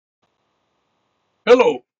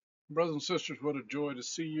Hello, brothers and sisters. What a joy to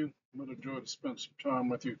see you. What a joy to spend some time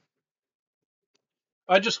with you.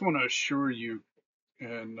 I just want to assure you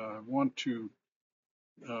and want to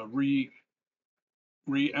re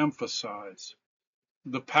emphasize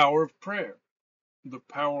the power of prayer, the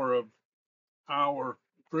power of our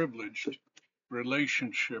privileged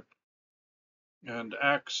relationship and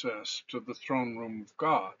access to the throne room of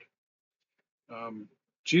God. Um,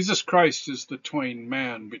 Jesus Christ is the twain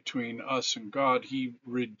man between us and God. He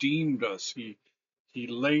redeemed us. He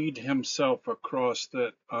laid himself across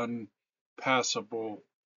that unpassable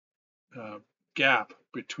uh, gap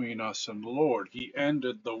between us and the Lord. He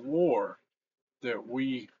ended the war that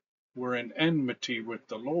we were in enmity with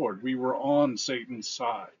the Lord. We were on Satan's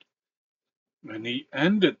side, and he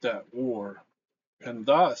ended that war. And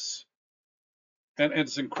thus, and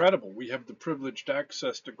it's incredible, we have the privileged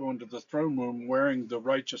access to go into the throne room wearing the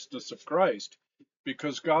righteousness of Christ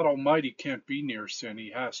because God Almighty can't be near sin.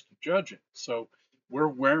 He has to judge it. So we're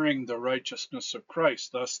wearing the righteousness of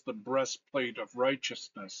Christ, thus the breastplate of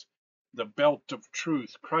righteousness, the belt of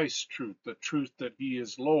truth, Christ's truth, the truth that he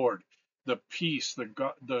is Lord, the peace,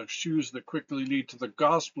 the shoes that quickly lead to the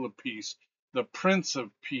gospel of peace, the Prince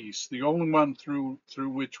of Peace, the only one through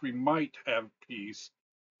which we might have peace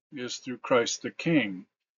is through Christ the King.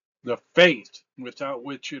 The faith without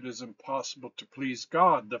which it is impossible to please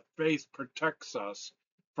God. The faith protects us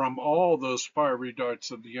from all those fiery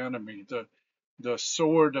darts of the enemy. The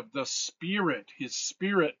sword of the Spirit. His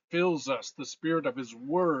Spirit fills us, the Spirit of His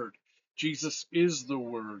Word. Jesus is the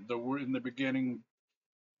Word. The Word in the beginning,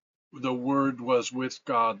 the Word was with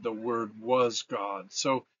God. The Word was God.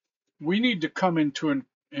 So we need to come into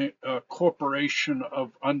a corporation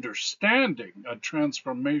of understanding, a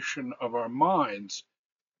transformation of our minds,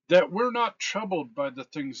 that we're not troubled by the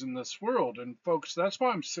things in this world. And folks, that's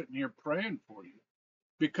why I'm sitting here praying for you,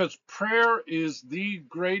 because prayer is the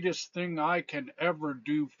greatest thing I can ever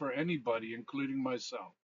do for anybody, including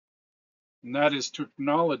myself. And that is to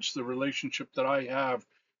acknowledge the relationship that I have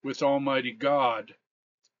with Almighty God,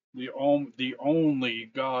 the only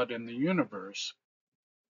God in the universe,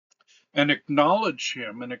 and acknowledge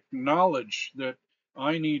Him and acknowledge that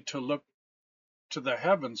I need to look to the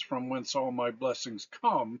heavens from whence all my blessings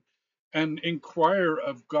come and inquire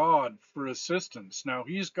of God for assistance. Now,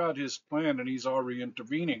 He's got His plan and He's already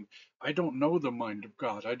intervening. I don't know the mind of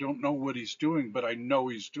God. I don't know what He's doing, but I know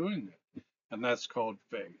He's doing it. And that's called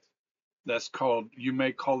faith. That's called, you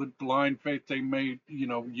may call it blind faith. They may,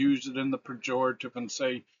 use it in the pejorative and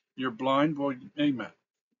say, you're blind. Well, amen.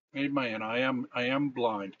 Amen. I am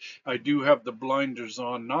blind. I do have the blinders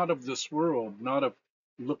on, not of this world, not of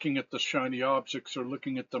looking at the shiny objects or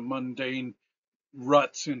looking at the mundane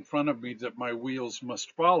ruts in front of me that my wheels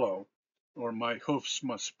must follow or my hoofs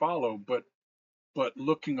must follow, but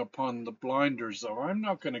looking upon the blinders, though. I'm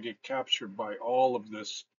not going to get captured by all of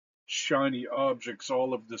this shiny objects,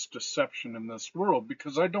 all of this deception in this world,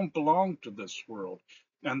 because I don't belong to this world.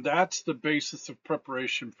 And that's the basis of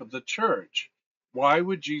preparation for the church. Why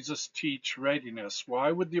would Jesus teach readiness?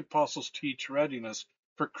 Why would the apostles teach readiness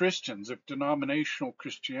for Christians if denominational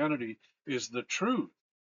Christianity is the truth?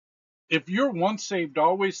 If you're once saved,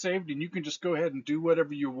 always saved, and you can just go ahead and do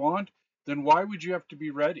whatever you want, then why would you have to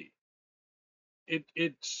be ready? It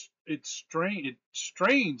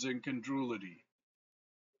strains incredulity,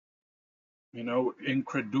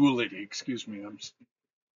 incredulity. Excuse me, I'm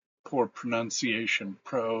poor pronunciation,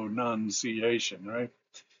 right?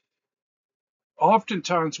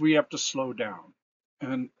 Oftentimes we have to slow down,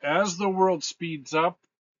 and as the world speeds up,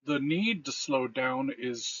 the need to slow down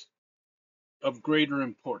is of greater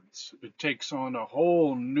importance. It takes on a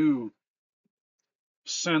whole new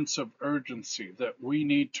sense of urgency that we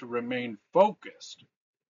need to remain focused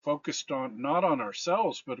on not on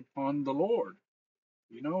ourselves, but upon the Lord.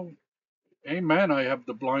 You know, Amen. I have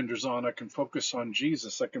the blinders on. I can focus on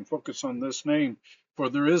Jesus. I can focus on this name, for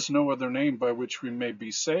there is no other name by which we may be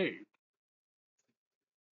saved.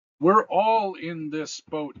 We're all in this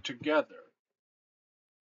boat together,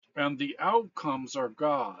 and the outcomes are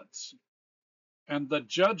God's, and the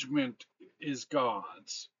judgment is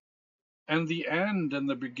God's, and the end and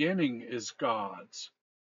the beginning is God's.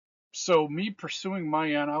 So me pursuing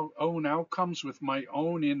my own outcomes with my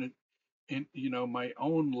own my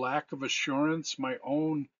own lack of assurance, my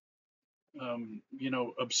own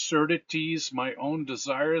absurdities, my own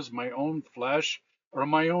desires, my own flesh, or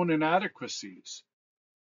my own inadequacies.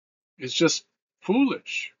 It's just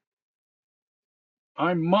foolish.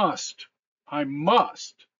 I must, I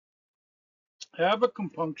must have a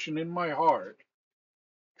compunction in my heart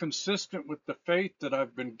consistent with the faith that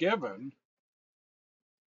I've been given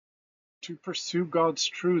to pursue God's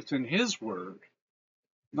truth in His Word.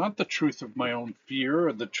 not the truth of my own fear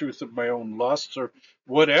or the truth of my own lusts or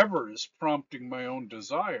whatever is prompting my own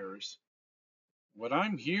desires. What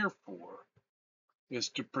I'm here for is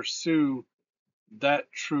to pursue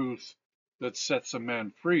that truth that sets a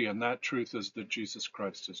man free, and that truth is that Jesus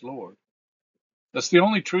Christ is Lord. That's the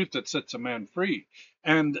only truth that sets a man free.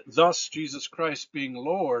 And thus, Jesus Christ being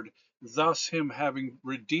Lord, thus him having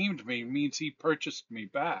redeemed me, means he purchased me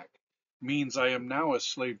back, means I am now a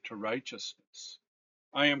slave to righteousness.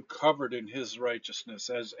 I am covered in his righteousness,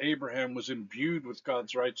 as Abraham was imbued with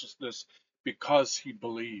God's righteousness because he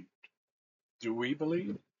believed. Do we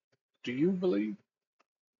believe? Do you believe?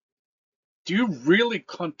 Do you really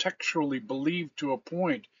contextually believe to a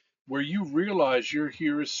point where you realize you're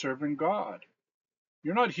here as serving God?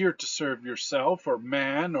 You're not here to serve yourself or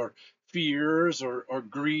man or fears or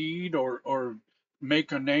greed or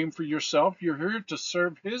make a name for yourself. You're here to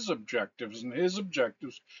serve his objectives, and his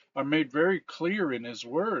objectives are made very clear in his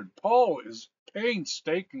word. Paul is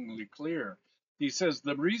painstakingly clear. He says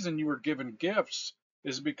the reason you were given gifts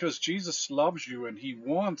is because Jesus loves you and he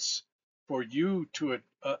wants for you to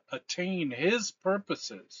attain his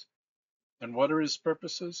purposes. And what are his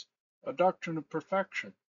purposes? A doctrine of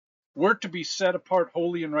perfection. We're to be set apart,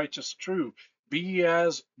 holy and righteous, true. Be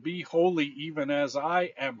holy, even as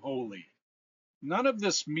I am holy. None of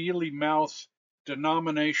this mealy mouth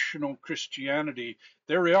denominational Christianity.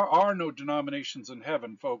 There are no denominations in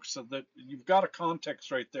heaven, folks. So that you've got a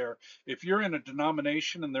context right there. If you're in a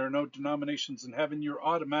denomination and there are no denominations in heaven, you're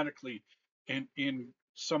automatically in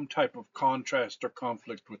some type of contrast or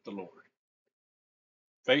conflict with the Lord.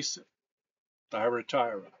 Face it.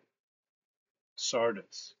 Thyatira,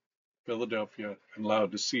 Sardis, Philadelphia, and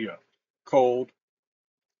Laodicea. Cold,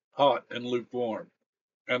 hot, and lukewarm.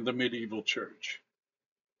 And the medieval church,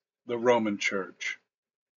 the Roman church,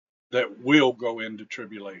 that will go into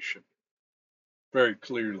tribulation. Very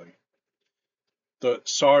clearly. The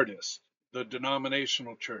Sardis, the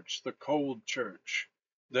denominational church, the cold church,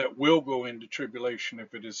 that will go into tribulation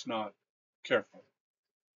if it is not careful.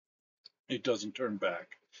 It doesn't turn back.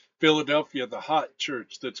 Philadelphia, the hot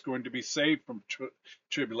church that's going to be saved from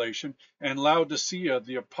tribulation, and Laodicea,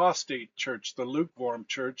 the apostate church, the lukewarm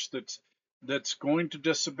church that's going to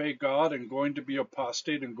disobey God and going to be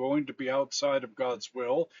apostate and going to be outside of God's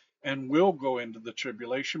will and will go into the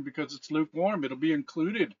tribulation because it's lukewarm. It'll be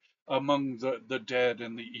included among the dead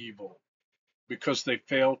and the evil because they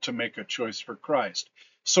fail to make a choice for Christ.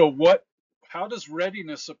 So how does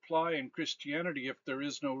readiness apply in Christianity if there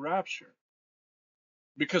is no rapture?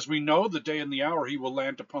 Because we know the day and the hour he will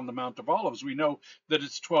land upon the Mount of Olives. We know that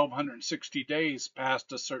it's 1260 days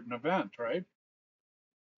past a certain event, right?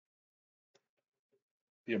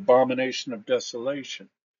 The abomination of desolation.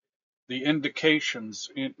 The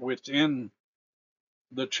indications within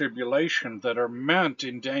the tribulation that are meant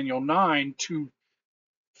in Daniel 9 to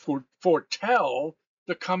foretell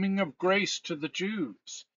the coming of grace to the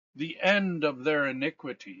Jews, the end of their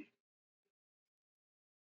iniquity.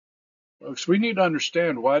 Folks, we need to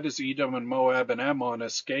understand, why does Edom and Moab and Ammon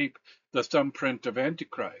escape the thumbprint of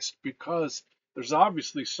Antichrist? Because there's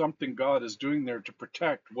obviously something God is doing there to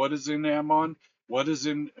protect. What is in Ammon? What is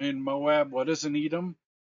in Moab? What is in Edom?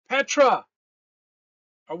 Petra!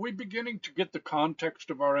 Are we beginning to get the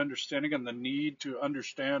context of our understanding and the need to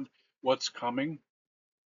understand what's coming?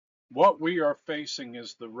 What we are facing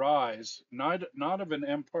is the rise, not of an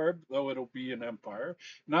empire, though it'll be an empire,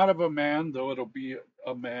 not of a man, though it'll be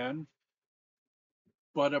a man,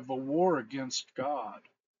 but of a war against God,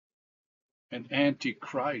 an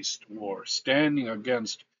antichrist war, standing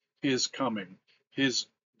against his coming, his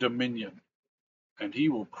dominion. And he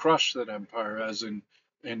will crush that empire, as in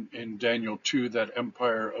Daniel 2, that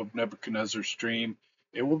empire of Nebuchadnezzar's dream.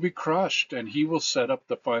 It will be crushed, and he will set up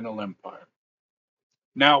the final empire.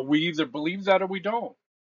 Now, we either believe that or we don't.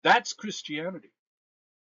 That's Christianity.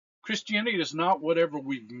 Christianity is not whatever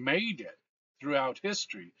we've made it throughout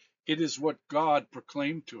history. It is what God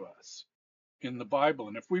proclaimed to us in the Bible.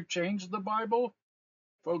 And if we've changed the Bible,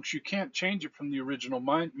 folks, you can't change it from the original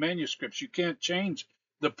manuscripts. You can't change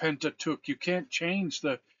the Pentateuch. You can't change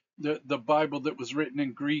the Bible that was written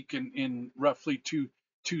in Greek in roughly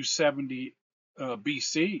 270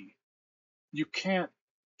 BC. You can't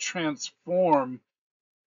transform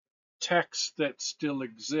texts that still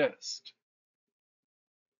exist.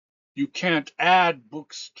 You can't add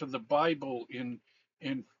books to the Bible in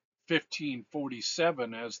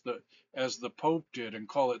 1547 as the Pope did and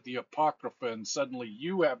call it the Apocrypha, and suddenly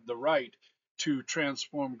you have the right to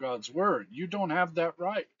transform God's word. You don't have that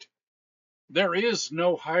right. There is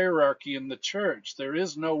no hierarchy in the church. There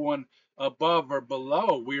is no one above or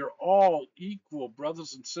below. We are all equal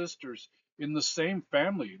brothers and sisters in the same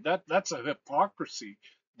family. That's a hypocrisy.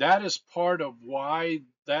 That is part of why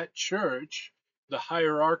that church, the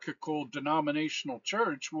hierarchical denominational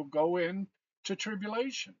church, will go into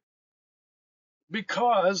tribulation,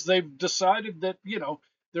 because they've decided that,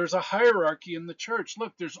 there's a hierarchy in the church.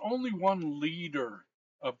 Look, there's only one leader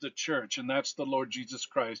of the church, and that's the Lord Jesus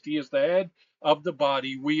Christ. He is the head of the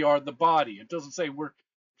body. We are the body. It doesn't say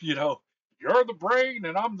you know, you're the brain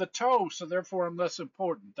and I'm the toe, so therefore I'm less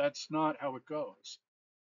important. That's not how it goes.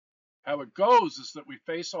 How it goes is that we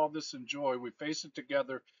face all this in joy. We face it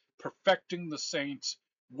together, perfecting the saints,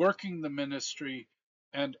 working the ministry,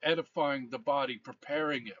 and edifying the body,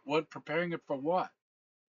 preparing it. Preparing it for what?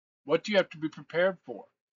 What do you have to be prepared for?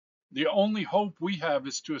 The only hope we have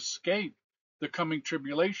is to escape the coming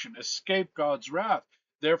tribulation, escape God's wrath.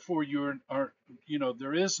 Therefore,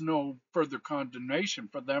 there is no further condemnation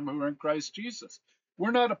for them who are in Christ Jesus.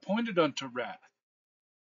 We're not appointed unto wrath.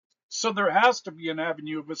 So there has to be an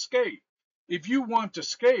avenue of escape. If you want to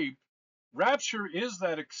escape, rapture is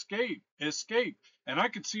that escape. And I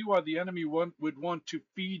could see why the enemy would want to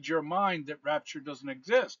feed your mind that rapture doesn't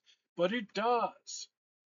exist, but it does.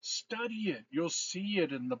 Study it. You'll see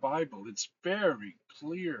it in the Bible. It's very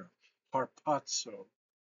clear. Harpazo,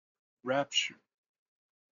 rapture.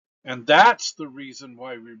 And that's the reason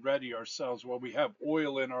why we ready ourselves, why we have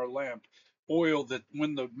oil in our lamp. Oil that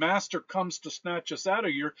when the master comes to snatch us out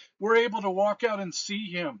of here, we're able to walk out and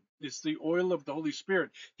see him. It's the oil of the Holy Spirit.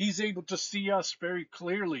 He's able to see us very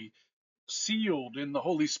clearly, sealed in the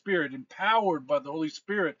Holy Spirit, empowered by the Holy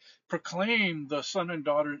Spirit, proclaim the sons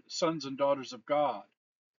and daughters of God,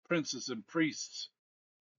 princes and priests,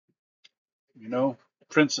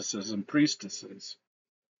 princesses and priestesses,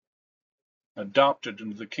 adopted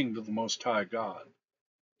into the kingdom of the Most High God.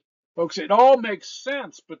 Folks, it all makes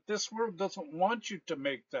sense, but this world doesn't want you to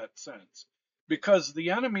make that sense, because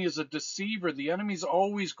the enemy is a deceiver. The enemy's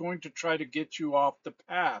always going to try to get you off the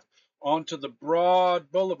path onto the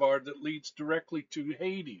broad boulevard that leads directly to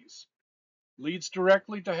Hades, leads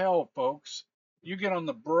directly to hell, folks. You get on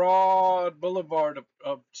the broad boulevard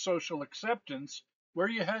of social acceptance, where are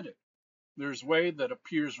you headed? There's way that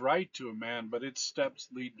appears right to a man, but its steps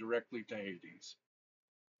lead directly to Hades.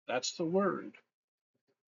 That's the word.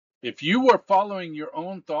 If you are following your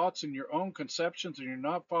own thoughts and your own conceptions and you're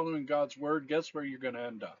not following God's word, guess where you're going to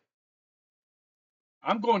end up?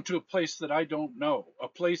 I'm going to a place that I don't know, a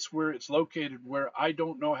place where it's located where I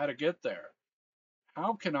don't know how to get there.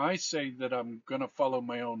 How can I say that I'm going to follow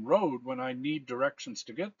my own road when I need directions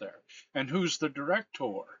to get there? And who's the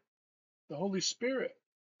director? The Holy Spirit.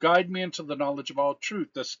 Guide me into the knowledge of all truth,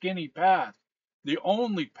 the skinny path, the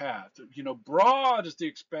only path. Broad is the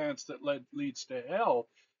expanse that leads to hell,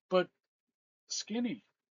 but skinny,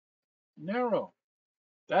 narrow.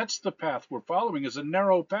 That's the path we're following, is a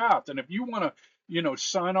narrow path. And if you want to,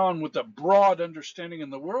 sign on with a broad understanding in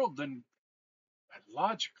the world, then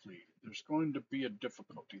logically there's going to be a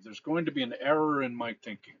difficulty. There's going to be an error in my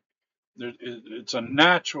thinking. It's a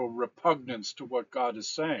natural repugnance to what God is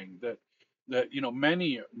saying, that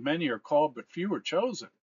many are called but few are chosen,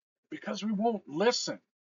 because we won't listen,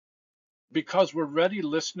 because we're ready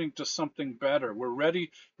listening to something better. We're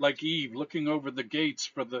ready, like Eve, looking over the gates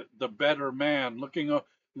for the better man,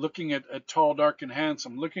 looking at tall, dark, and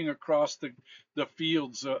handsome, looking across the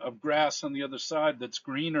fields of grass on the other side that's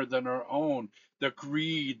greener than our own, the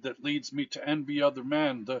greed that leads me to envy other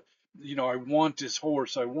men, I want his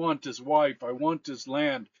horse, I want his wife, I want his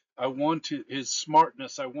land, I want his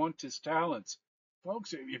smartness, I want his talents.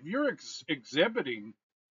 Folks, if you're exhibiting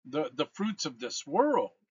the fruits of this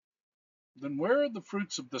world, then where are the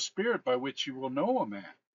fruits of the Spirit by which you will know a man?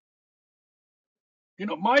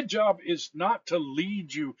 My job is not to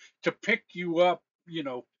lead you, to pick you up,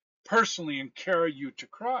 personally and carry you to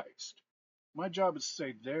Christ. My job is to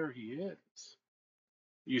say, there he is.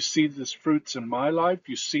 You see this fruits in my life?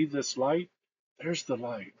 You see this light? There's the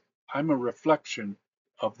light. I'm a reflection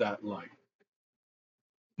of that light.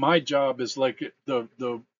 My job is like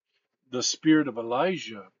the spirit of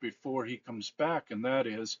Elijah before he comes back, and that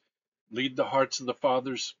is lead the hearts of the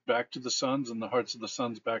fathers back to the sons and the hearts of the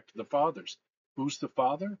sons back to the fathers. Who's the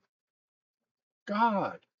father?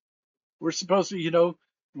 God. We're supposed to,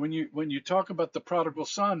 when you talk about the prodigal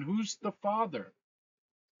son, who's the father?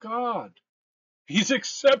 God. He's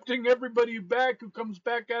accepting everybody back who comes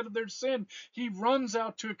back out of their sin. He runs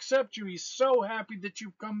out to accept you. He's so happy that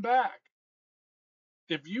you've come back.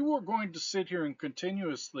 If you were going to sit here and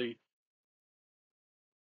continuously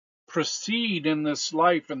proceed in this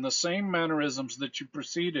life in the same mannerisms that you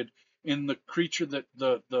proceeded in the creature, that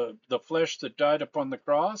the flesh that died upon the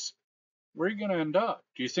cross, Where are you going to end up?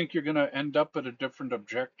 Do you think you're going to end up at a different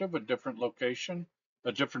objective, a different location,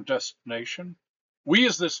 a different destination? We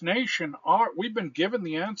as this nation we've been given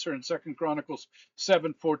the answer in Second Chronicles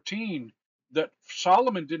 7:14 that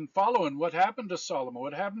Solomon didn't follow. And what happened to Solomon?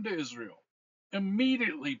 What happened to Israel?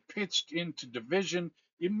 Immediately pitched into division,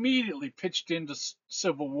 immediately pitched into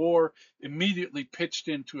civil war, immediately pitched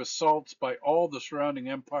into assaults by all the surrounding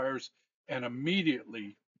empires, and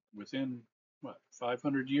immediately, within what,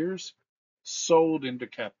 500 years, sold into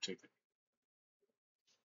captivity.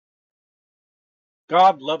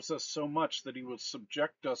 God loves us so much that he will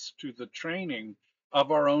subject us to the training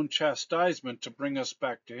of our own chastisement to bring us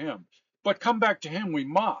back to him. But come back to him we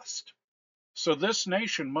must. So this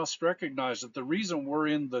nation must recognize that the reason we're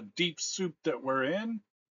in the deep soup that we're in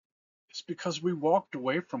is because we walked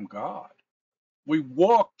away from God. We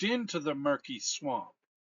walked into the murky swamp.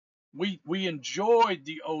 We enjoyed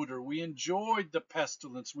the odor. We enjoyed the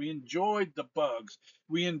pestilence. We enjoyed the bugs.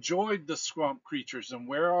 We enjoyed the swamp creatures. And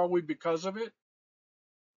where are we because of it?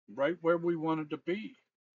 Right where we wanted to be.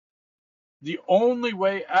 The only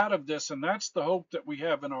way out of this, and that's the hope that we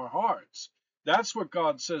have in our hearts, that's what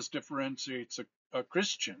God says differentiates a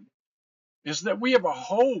Christian, is that we have a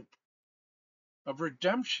hope of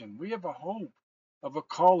redemption. We have a hope of a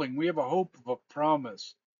calling. We have a hope of a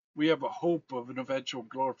promise. We have a hope of an eventual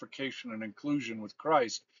glorification and inclusion with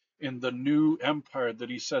Christ in the new empire that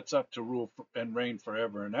he sets up to rule and reign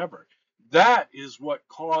forever and ever. That is what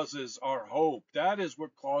causes our hope. That is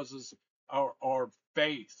what causes our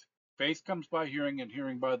faith. Faith comes by hearing, and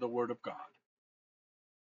hearing by the word of God.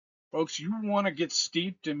 Folks, you want to get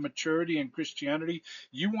steeped in maturity in Christianity.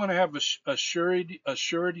 You want to have a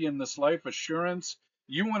surety in this life, assurance.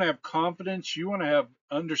 You want to have confidence. You want to have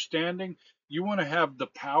understanding. You want to have the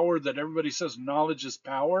power that everybody says knowledge is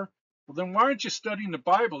power. Well, then why aren't you studying the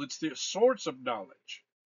Bible? It's the source of knowledge.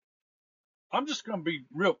 I'm just going to be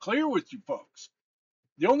real clear with you folks.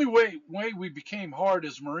 The only way we became hard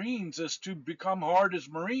as Marines is to become hard as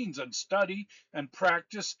Marines and study and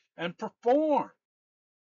practice and perform,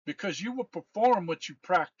 because you will perform what you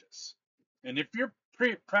practice. And if you're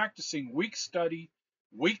practicing weak study,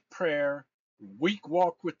 weak prayer, weak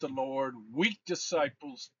walk with the Lord, weak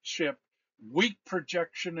discipleship, weak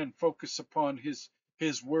projection and focus upon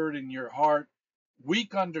his word in your heart,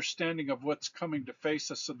 weak understanding of what's coming to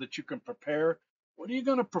face us so that you can prepare, what are you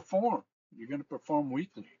going to perform? You're going to perform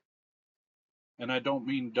weakly. And I don't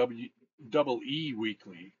mean double E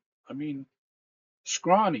weakly. I mean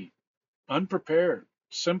scrawny, unprepared,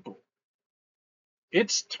 simple.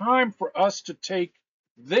 It's time for us to take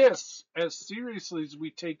this as seriously as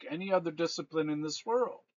we take any other discipline in this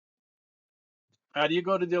world. How do you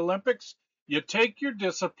go to the Olympics? You take your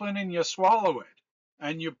discipline and you swallow it,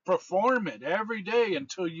 and you perform it every day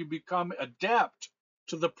until you become adept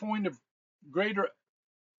to the point of greater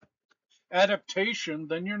adaptation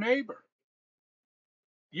than your neighbor.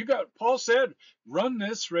 Paul said, run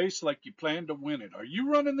this race like you plan to win it. Are you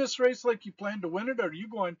running this race like you plan to win it? Or are you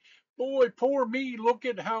going, boy, poor me, look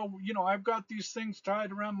at how, I've got these things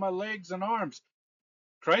tied around my legs and arms.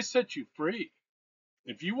 Christ set you free.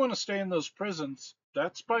 If you want to stay in those prisons,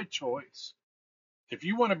 that's by choice. If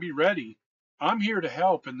you want to be ready, I'm here to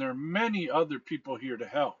help, and there are many other people here to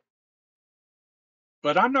help.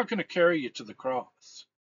 But I'm not going to carry you to the cross.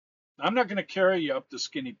 I'm not going to carry you up the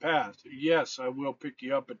skinny path. Yes, I will pick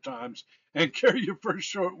you up at times and carry you for a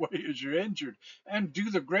short way as you're injured and do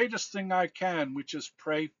the greatest thing I can, which is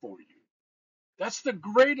pray for you. That's the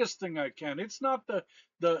greatest thing I can. It's not the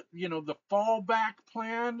fallback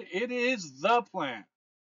plan. It is the plan.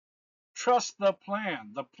 Trust the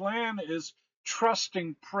plan. The plan is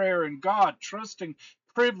trusting prayer in God, trusting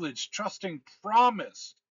privilege, trusting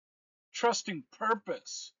promise, trusting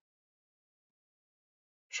purpose,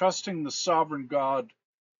 trusting the sovereign God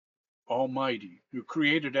Almighty, who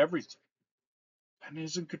created everything and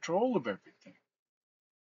is in control of everything.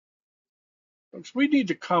 Folks, we need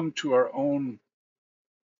to come to our own,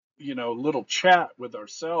 little chat with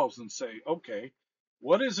ourselves and say, okay,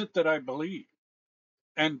 what is it that I believe?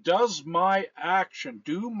 And does my action,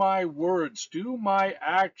 do my words, do my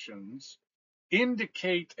actions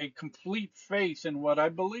indicate a complete faith in what I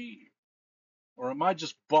believe? Or am I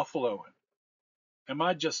just buffaloing? Am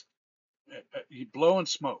I just blowing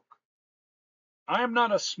smoke? I am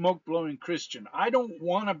not a smoke blowing Christian. I don't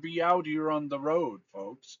want to be out here on the road,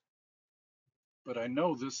 folks. But I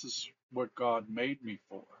know this is what God made me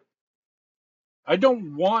for. I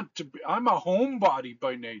don't want to be, I'm a homebody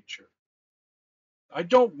by nature. I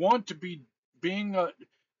don't want to be being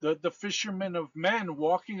the fisherman of men,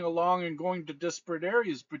 walking along and going to disparate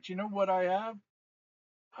areas. But you know what I have?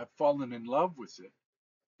 I've fallen in love with it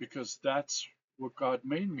because that's what God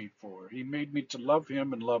made me for. He made me to love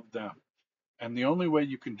him and love them. And the only way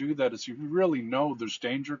you can do that is if you really know there's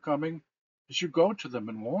danger coming, is you go to them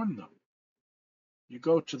and warn them. You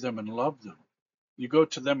go to them and love them. You go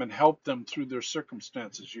to them and help them through their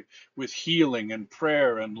circumstances with healing and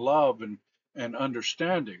prayer and love and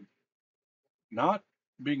understanding, not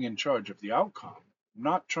being in charge of the outcome,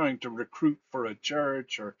 not trying to recruit for a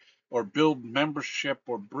church or build membership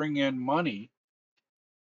or bring in money,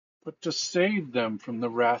 but to save them from the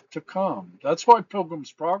wrath to come. That's why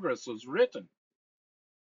Pilgrim's Progress was written.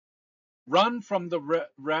 Run from the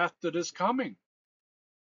wrath that is coming.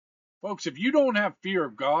 Folks, if you don't have fear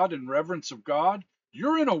of God and reverence of God,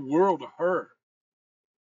 you're in a world of hurt.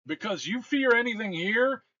 Because you fear anything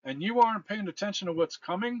here and you aren't paying attention to what's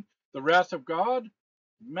coming, the wrath of God,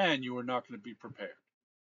 man, you are not going to be prepared.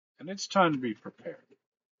 And it's time to be prepared.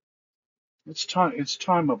 It's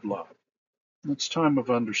time of love. It's time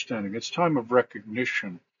of understanding. It's time of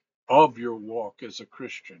recognition of your walk as a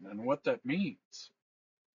Christian and what that means.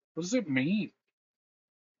 What does it mean?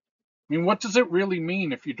 I mean, what does it really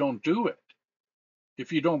mean if you don't do it?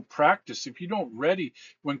 If you don't practice, if you don't ready?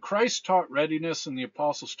 When Christ taught readiness and the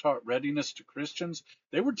apostles taught readiness to Christians,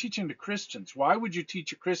 they were teaching to Christians. Why would you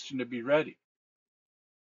teach a Christian to be ready?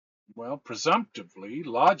 Well, presumptively,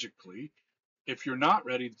 logically, if you're not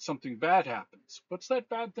ready, something bad happens. What's that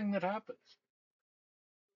bad thing that happens?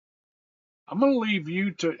 I'm going to leave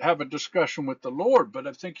you to have a discussion with the Lord, but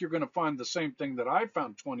I think you're going to find the same thing that I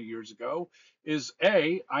found 20 years ago is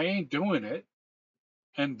A, I ain't doing it.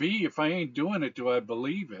 And B, if I ain't doing it, do I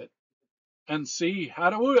believe it? And C, how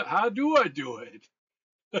do I do it?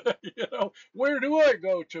 Where do I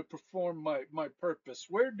go to perform my purpose?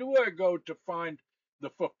 Where do I go to find the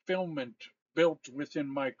fulfillment built within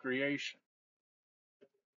my creation?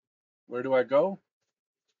 Where do I go?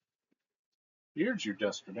 Here's your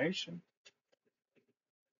destination.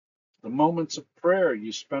 The moments of prayer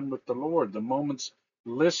you spend with the Lord, the moments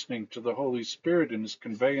listening to the Holy Spirit in his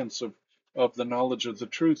conveyance of the knowledge of the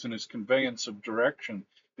truth, in his conveyance of direction,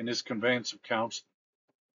 in his conveyance of counsel,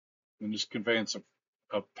 in his conveyance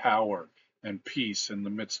of power and peace in the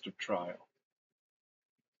midst of trial,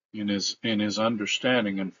 in his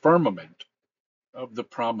understanding and firmament of the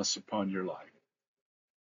promise upon your life.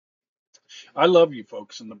 I love you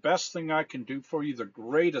folks, and the best thing I can do for you, the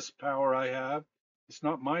greatest power I have, it's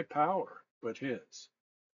not my power, but his.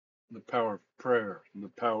 The power of prayer, and the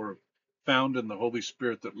power found in the Holy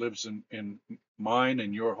Spirit that lives in mine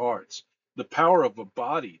and your hearts. The power of a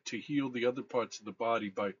body to heal the other parts of the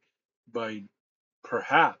body by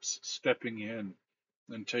perhaps stepping in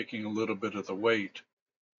and taking a little bit of the weight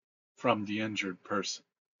from the injured person.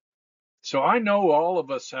 So I know all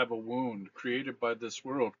of us have a wound created by this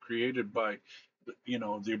world, created by the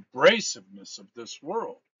abrasiveness of this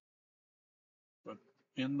world. But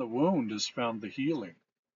in the wound is found the healing.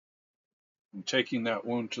 And taking that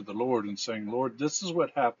wound to the Lord and saying, Lord, this is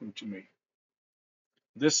what happened to me.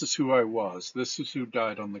 This is who I was. This is who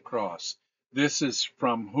died on the cross. This is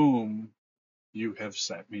from whom you have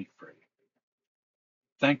set me free.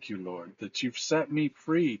 Thank you, Lord, that you've set me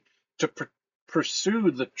free to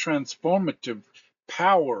pursue the transformative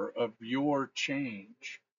power of your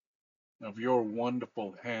change, of your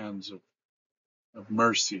wonderful hands of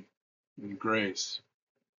mercy and grace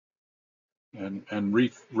and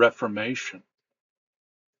reformation.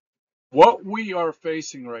 What we are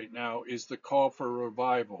facing right now is the call for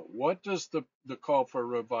revival. What does the call for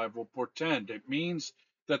revival portend? It means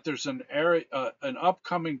that there's an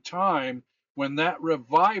upcoming time when that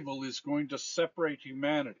revival is going to separate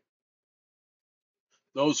humanity.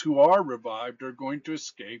 Those who are revived are going to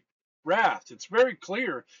escape wrath. It's very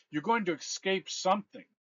clear you're going to escape something.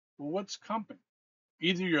 Well, what's coming?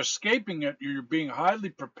 Either you're escaping it or you're being highly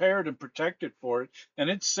prepared and protected for it. And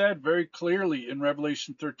it's said very clearly in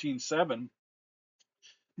Revelation 13:7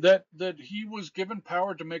 that he was given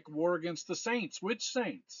power to make war against the saints. Which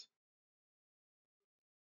saints?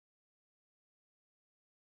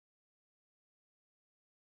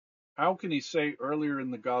 How can he say earlier in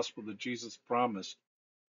the gospel that Jesus promised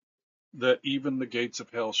that even the gates of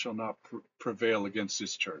hell shall not prevail against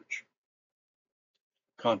his church?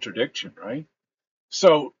 Contradiction, right?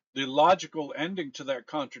 So the logical ending to that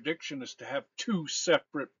contradiction is to have two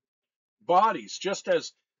separate bodies, just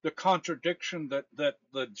as the contradiction that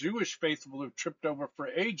the Jewish faithful have tripped over for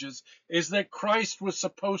ages is that Christ was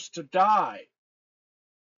supposed to die.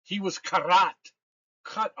 He was karat,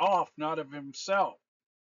 cut off, not of himself,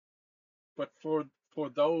 but for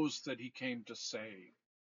those that he came to save.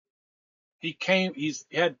 He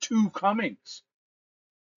had two comings.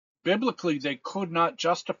 Biblically, they could not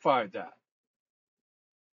justify that.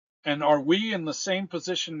 And are we in the same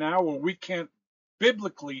position now where we can't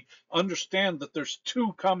biblically understand that there's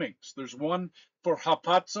two comings? There's one for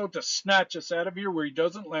Hapazo to snatch us out of here where he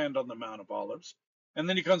doesn't land on the Mount of Olives. And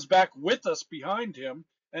then he comes back with us behind him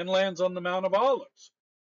and lands on the Mount of Olives.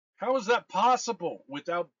 How is that possible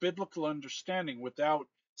without biblical understanding, without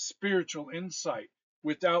spiritual insight,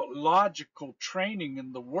 without logical training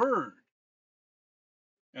in the Word,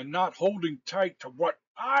 and not holding tight to what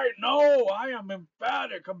I know? I am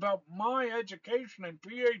emphatic about my education and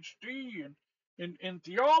PhD and in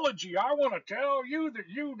theology. I want to tell you that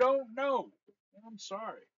you don't know. I'm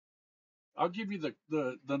sorry. I'll give you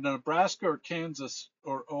the Nebraska or Kansas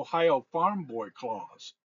or Ohio farm boy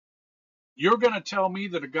clause. You're going to tell me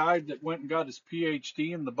that a guy that went and got his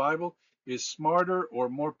PhD in the Bible is smarter or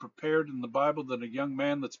more prepared in the Bible than a young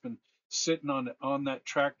man that's been sitting on that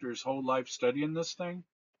tractor his whole life studying this thing?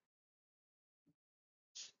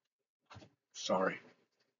 Sorry,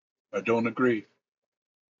 I don't agree.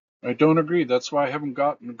 I don't agree. That's why I haven't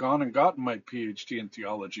gone and gotten my PhD in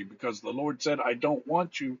theology, because the Lord said, I don't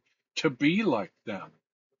want you to be like them.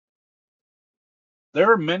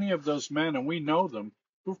 There are many of those men, and we know them,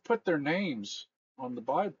 who've put their names on the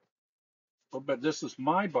Bible. But this is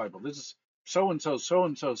my Bible. This is so and so, so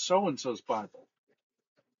and so, so and so's Bible.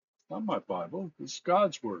 Not my Bible. This is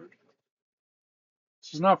God's Word.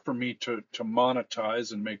 This is not for me to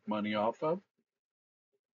monetize and make money off of.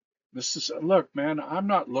 This is, look, man, I'm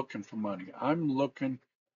not looking for money. I'm looking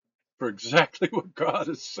for exactly what God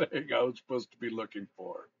is saying I was supposed to be looking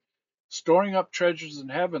for. Storing up treasures in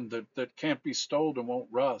heaven that can't be stolen and won't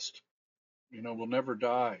rust. Will never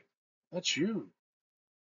die. That's you.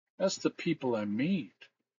 That's the people I meet.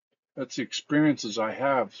 That's the experiences I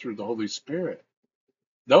have through the Holy Spirit.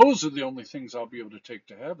 Those are the only things I'll be able to take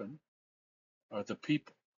to heaven, are the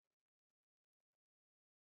people.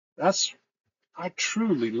 I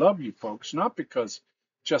truly love you folks, not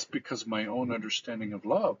just because of my own understanding of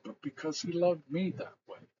love, but because he loved me that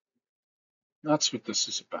way. That's what this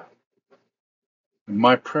is about. And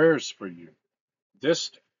my prayers for you,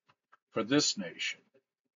 this for this nation,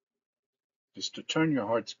 is to turn your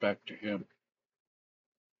hearts back to him.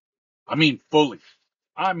 I mean, fully.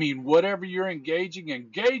 I mean, whatever you're engaging,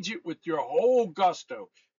 engage it with your whole gusto,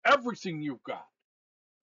 everything you've got.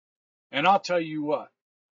 And I'll tell you what,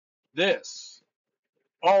 this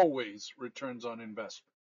always returns on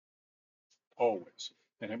investment. Always.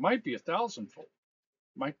 And it might be 1,000-fold,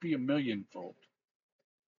 might be 1,000,000-fold.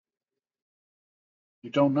 You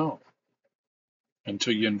don't know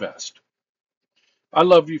until you invest. I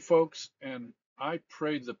love you folks, and I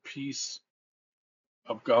pray the peace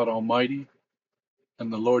of God Almighty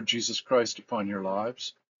and the Lord Jesus Christ upon your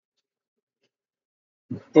lives.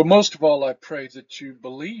 But most of all, I pray that you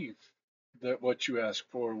believe that what you ask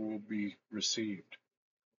for will be received.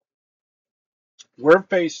 We're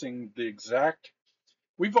facing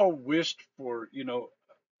we've all wished for,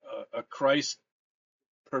 a Christ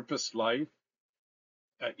purpose life,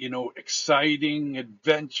 exciting,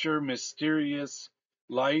 adventure, mysterious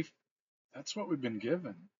life. That's what we've been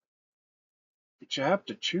given. But you have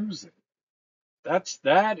to choose it.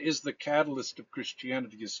 That is the catalyst of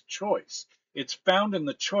Christianity, is choice. It's found in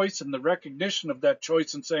the choice and the recognition of that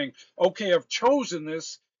choice and saying, okay, I've chosen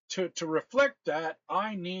this. To reflect that,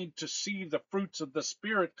 I need to see the fruits of the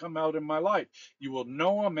Spirit come out in my life. You will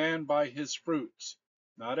know a man by his fruits.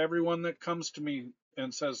 Not everyone that comes to me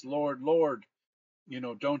and says, Lord, Lord,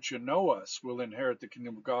 don't you know us, will inherit the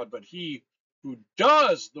kingdom of God, but he who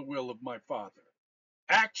does the will of my Father.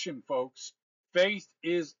 Action, folks. Faith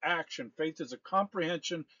is action. Faith is a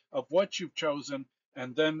comprehension of what you've chosen,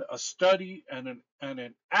 and then a study and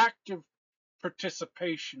an active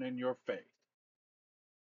participation in your faith.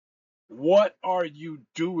 What are you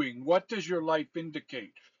doing? What does your life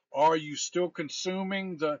indicate? Are you still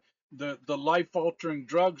consuming the life-altering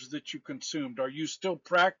drugs that you consumed? Are you still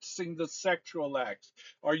practicing the sexual acts?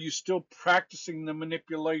 Are you still practicing the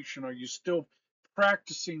manipulation? Are you still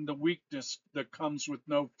practicing the weakness that comes with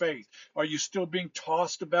no faith? Are you still being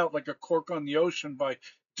tossed about like a cork on the ocean by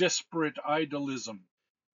disparate idolism?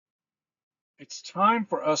 It's time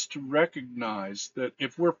for us to recognize that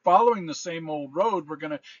if we're following the same old road, we're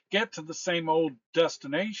going to get to the same old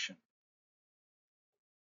destination.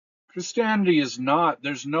 Christianity is not,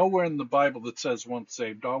 there's nowhere in the Bible that says once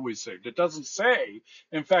saved, always saved. It doesn't say.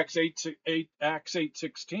 In fact, Acts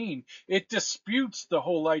 8:16, it disputes the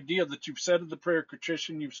whole idea that you've said the prayer of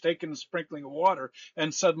contrition, you've taken the sprinkling of water,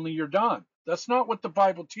 and suddenly you're done. That's not what the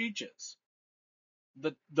Bible teaches.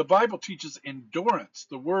 The Bible teaches endurance.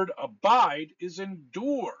 The word abide is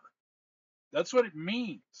endure. That's what it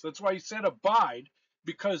means. That's why he said abide.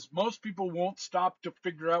 because most people won't stop to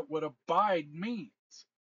figure out what abide means.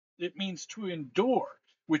 It means to endure,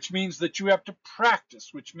 which means that you have to practice,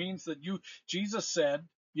 which means that Jesus said,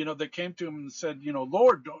 they came to him and said,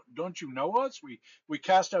 Lord, don't you know us? We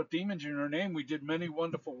cast out demons in your name. We did many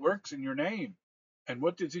wonderful works in your name. And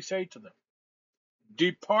what does he say to them?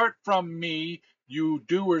 Depart from me, you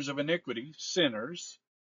doers of iniquity, sinners.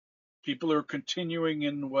 People are continuing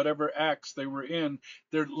in whatever acts they were in.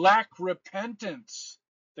 They lack repentance.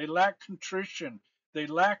 They lack contrition. They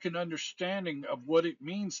lack an understanding of what it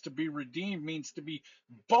means to be redeemed, means to be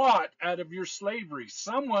bought out of your slavery.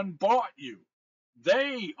 Someone bought you.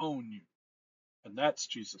 They own you. And that's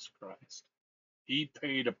Jesus Christ. He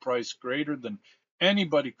paid a price greater than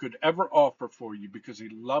anybody could ever offer for you because he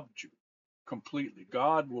loved you completely.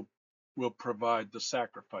 God will provide the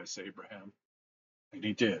sacrifice, Abraham. And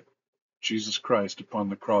he did. Jesus Christ upon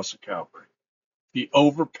the cross of Calvary. He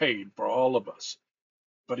overpaid for all of us,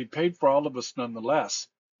 but he paid for all of us nonetheless.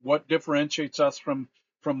 What differentiates us from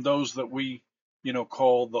those that we,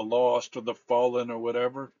 call the lost or the fallen or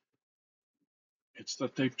whatever? It's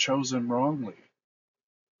that they've chosen wrongly.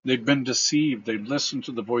 They've been deceived. They've listened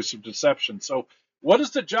to the voice of deception. So what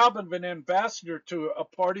is the job of an ambassador to a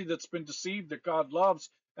party that's been deceived that God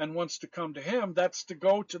loves and wants to come to him? That's to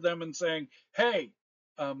go to them and saying, hey,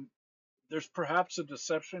 there's perhaps a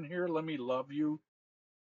deception here. Let me love you.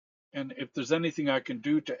 And if there's anything I can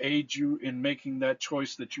do to aid you in making that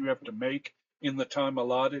choice that you have to make in the time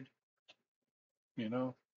allotted,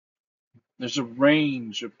 there's a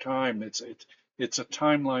range of time. It's a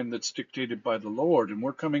timeline that's dictated by the Lord, and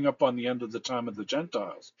we're coming up on the end of the time of the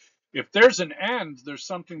Gentiles. If there's an end, there's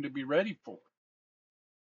something to be ready for.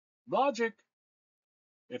 Logic.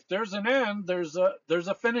 If there's an end, there's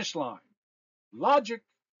a finish line. Logic.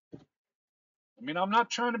 I mean, I'm not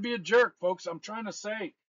trying to be a jerk, folks. I'm trying to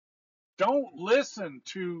say, don't listen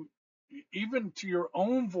to even to your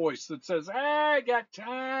own voice that says, I got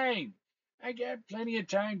time. I got plenty of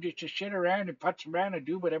time just to sit around and putz around and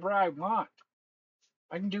do whatever I want.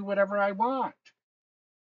 I can do whatever I want.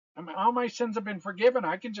 I mean, all my sins have been forgiven.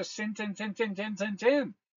 I can just sin.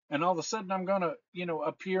 And all of a sudden I'm going to,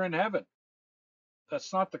 appear in heaven.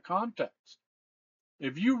 That's not the context.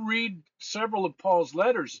 If you read several of Paul's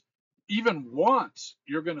letters, even once,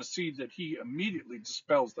 you're going to see that he immediately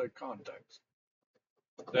dispels that context.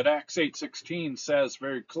 That Acts 8:16 says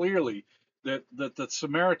very clearly that the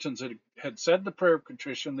Samaritans had said the prayer of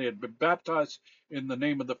contrition. They had been baptized in the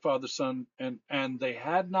name of the Father, Son, and they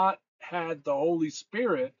had not had the Holy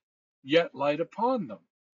Spirit yet light upon them.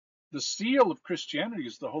 The seal of Christianity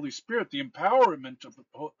is the Holy Spirit. The empowerment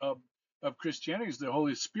of Christianity is the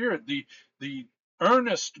Holy Spirit. The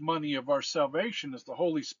earnest money of our salvation is the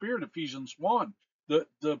Holy Spirit. Ephesians 1.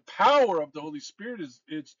 The power of the Holy Spirit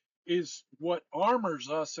is what armors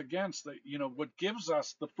us against what gives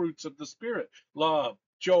us the fruits of the Spirit: love,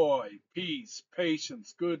 joy, peace,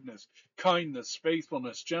 patience, goodness, kindness,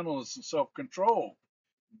 faithfulness, gentleness, and self-control.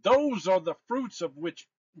 Those are the fruits of which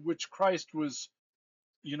Christ was,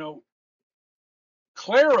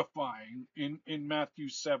 clarifying in Matthew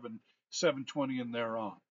 7:20 and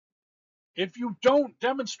thereon. If you don't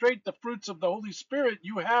demonstrate the fruits of the Holy Spirit,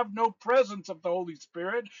 you have no presence of the Holy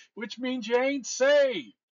Spirit, which means you ain't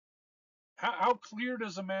saved. How clear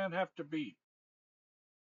does a man have to be?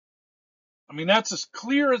 I mean, that's as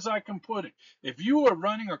clear as I can put it. If you are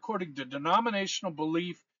running according to denominational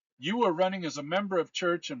belief, you are running as a member of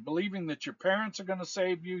church and believing that your parents are going to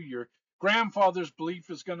save you, your grandfather's belief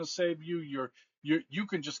is going to save you, you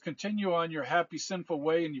can just continue on your happy sinful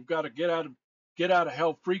way, and you've got a get out of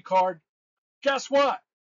hell free card. Guess what?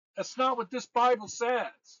 That's not what this Bible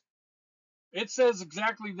says. It says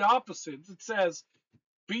exactly the opposite. It says,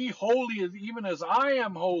 be holy even as I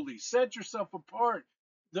am holy. Set yourself apart.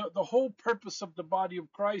 The whole purpose of the body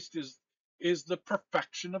of Christ is the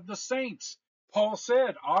perfection of the saints. Paul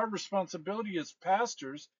said our responsibility as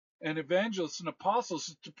pastors and evangelists and apostles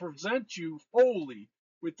is to present you holy,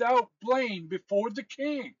 without blame, before the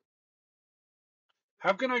King.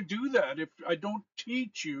 How can I do that if I don't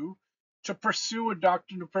teach you to pursue a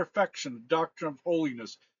doctrine of perfection, a doctrine of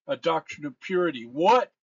holiness, a doctrine of purity?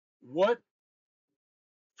 What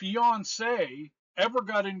fiance ever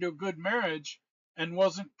got into a good marriage and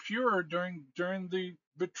wasn't pure during the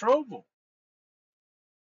betrothal?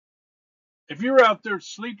 If you're out there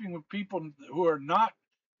sleeping with people who are not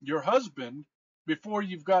your husband before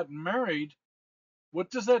you've gotten married, what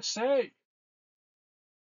does that say?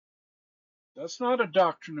 That's not a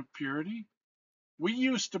doctrine of purity. We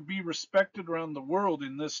used to be respected around the world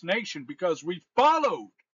in this nation because we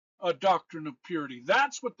followed a doctrine of purity.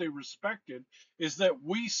 That's what they respected, is that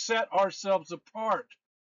we set ourselves apart.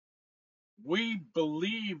 We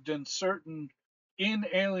believed in certain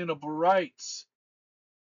inalienable rights.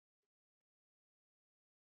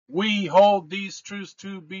 We hold these truths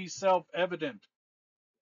to be self-evident,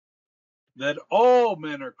 that all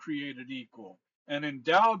men are created equal and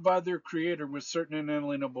endowed by their Creator with certain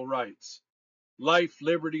inalienable rights, life,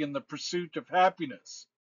 liberty, and the pursuit of happiness.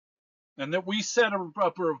 And that we set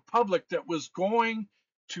up a republic that was going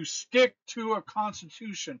to stick to a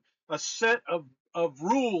constitution, a set of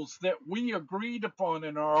rules that we agreed upon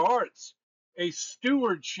in our hearts, a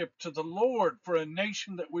stewardship to the Lord for a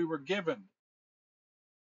nation that we were given.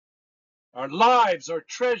 Our lives, our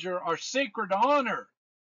treasure, our sacred honor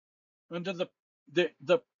under the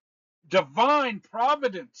divine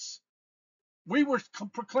providence. We were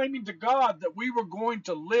proclaiming to God that we were going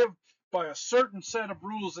to live by a certain set of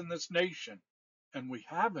rules in this nation, and we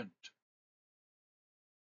haven't.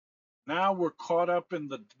 Now we're caught up in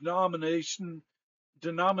the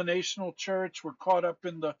denominational church. We're caught up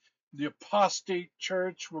in the apostate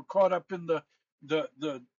church. We're caught up in the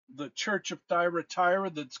the church of Thyatira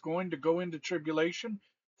that's going to go into tribulation.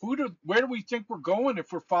 Where do we think we're going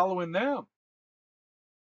if we're following them?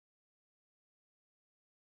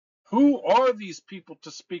 Who are these people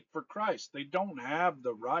to speak for Christ? They don't have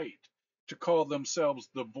the right to call themselves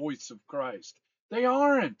the voice of Christ. They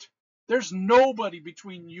aren't. There's nobody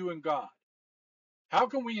between you and God. How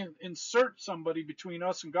can we insert somebody between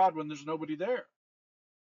us and God when there's nobody there?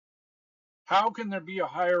 How can there be a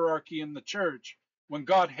hierarchy in the church when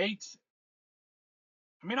God hates it?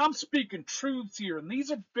 I mean, I'm speaking truths here, and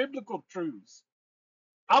these are biblical truths.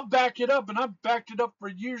 I'll back it up, and I've backed it up for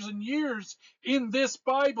years and years in this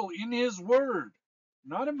Bible, in His Word.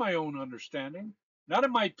 Not in my own understanding, not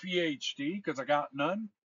in my PhD, because I got none.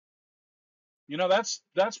 You know, that's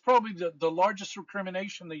probably the largest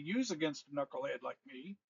recrimination they use against a knucklehead like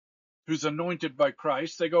me, who's anointed by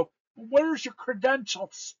Christ. They go, "Where's your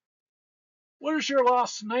credentials? Where's your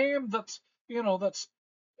last name that's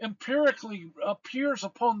empirically appears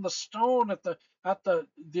upon the stone at the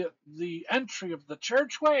entry of the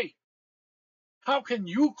churchway? How can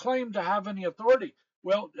you claim to have any authority?"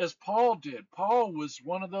 Well, as Paul did. Paul was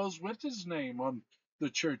one of those with his name on the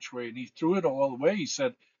churchway, and he threw it all away. He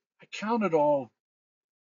said, "I count it all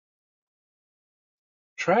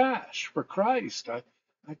trash for Christ. I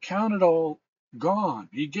count it all gone."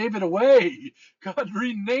 He gave it away. God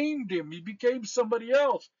renamed him. He became somebody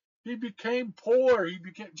else. He became poor. He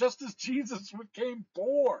became just as Jesus became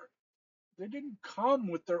poor. They didn't come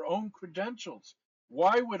with their own credentials.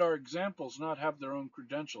 Why would our examples not have their own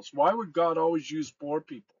credentials? Why would God always use poor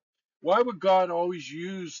people? Why would God always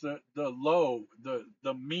use the low,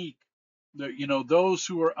 the meek, those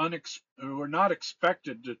who are not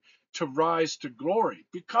expected to rise to glory?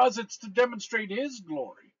 Because it's to demonstrate His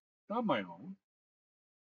glory, not my own.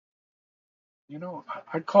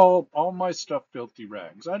 I call all my stuff filthy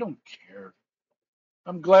rags. I don't care.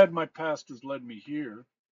 I'm glad my past has led me here.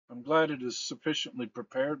 I'm glad it has sufficiently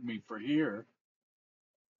prepared me for here.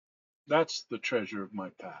 That's the treasure of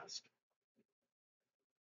my past.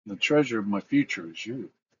 The treasure of my future is you.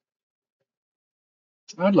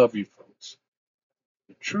 I love you, folks.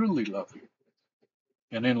 I truly love you.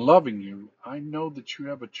 And in loving you, I know that you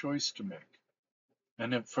have a choice to make.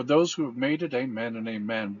 And for those who have made it, amen and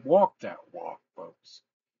amen. Walk that walk, folks.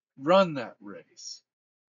 Run that race.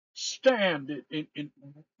 Stand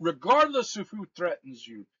regardless of who threatens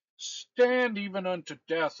you. Stand even unto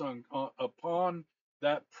death upon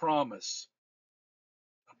that promise,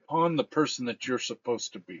 upon the person that you're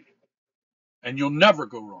supposed to be. And you'll never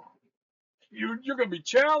go wrong. You're going to be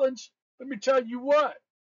challenged. Let me tell you what.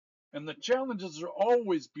 And the challenges are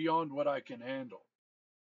always beyond what I can handle.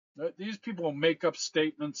 These people make up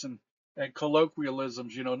statements and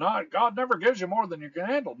colloquialisms. Not God never gives you more than you can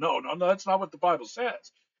handle. No, that's not what the Bible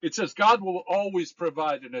says. It says God will always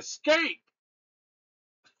provide an escape.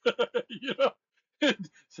 you know,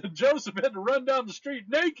 so Joseph had to run down the street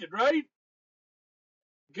naked, right?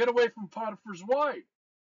 Get away from Potiphar's wife.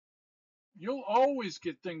 You'll always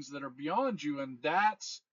get things that are beyond you, and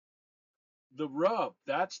that's the rub.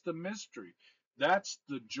 That's the mystery. That's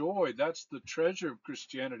the joy. That's the treasure of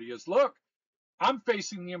Christianity. Is look, I'm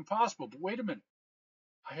facing the impossible, but wait a minute.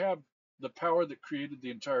 I have the power that created the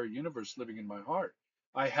entire universe living in my heart.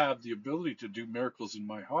 I have the ability to do miracles in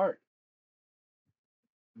my heart.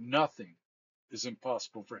 Nothing is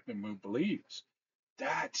impossible for him who believes.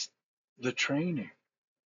 That's the training,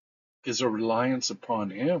 is a reliance upon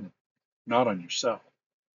him, not on yourself.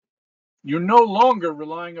 You're no longer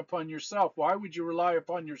relying upon yourself. Why would you rely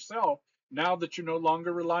upon yourself now that you're no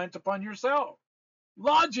longer reliant upon yourself.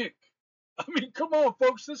 Logic. I mean, come on,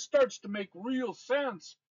 folks. This starts to make real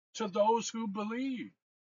sense to those who believe.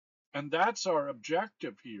 And that's our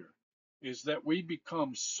objective here, is that we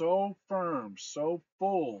become so firm, so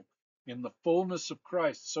full in the fullness of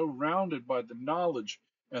Christ, so rounded by the knowledge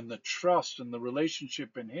and the trust and the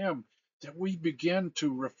relationship in Him, that we begin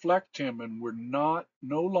to reflect Him and we're no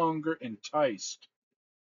longer enticed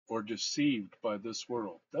or deceived by this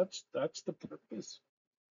world. That's the purpose.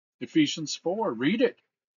 Ephesians 4, read it.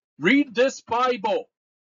 Read this Bible.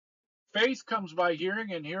 Faith comes by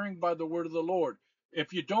hearing, and hearing by the word of the Lord.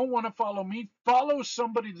 If you don't want to follow me, follow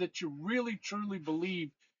somebody that you really truly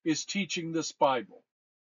believe is teaching this Bible.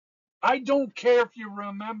 I don't care if you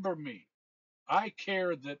remember me. I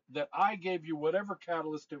care that I gave you whatever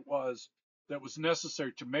catalyst it was that was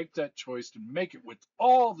necessary to make that choice, to make it with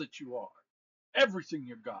all that you are, everything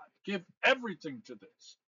you got. Give everything to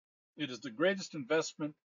this. It is the greatest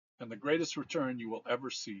investment and the greatest return you will ever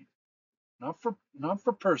see. Not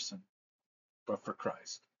for person, but for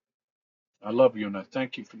Christ. I love you and I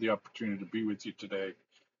thank you for the opportunity to be with you today.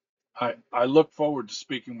 I look forward to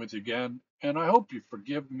speaking with you again, and I hope you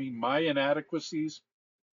forgive me my inadequacies.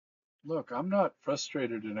 Look, I'm not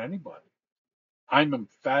frustrated at anybody. I'm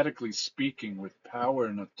emphatically speaking with power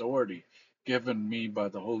and authority given me by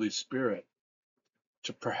the Holy Spirit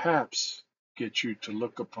to perhaps get you to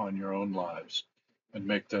look upon your own lives and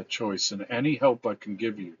make that choice. And any help I can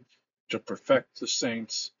give you to perfect the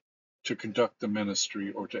saints, to conduct the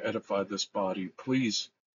ministry, or to edify this body, please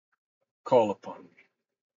call upon me.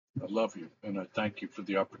 I love you, and I thank you for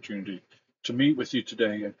the opportunity to meet with you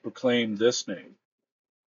today and proclaim this name,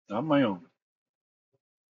 not my own,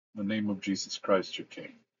 the name of Jesus Christ, your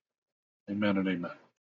King. Amen and amen.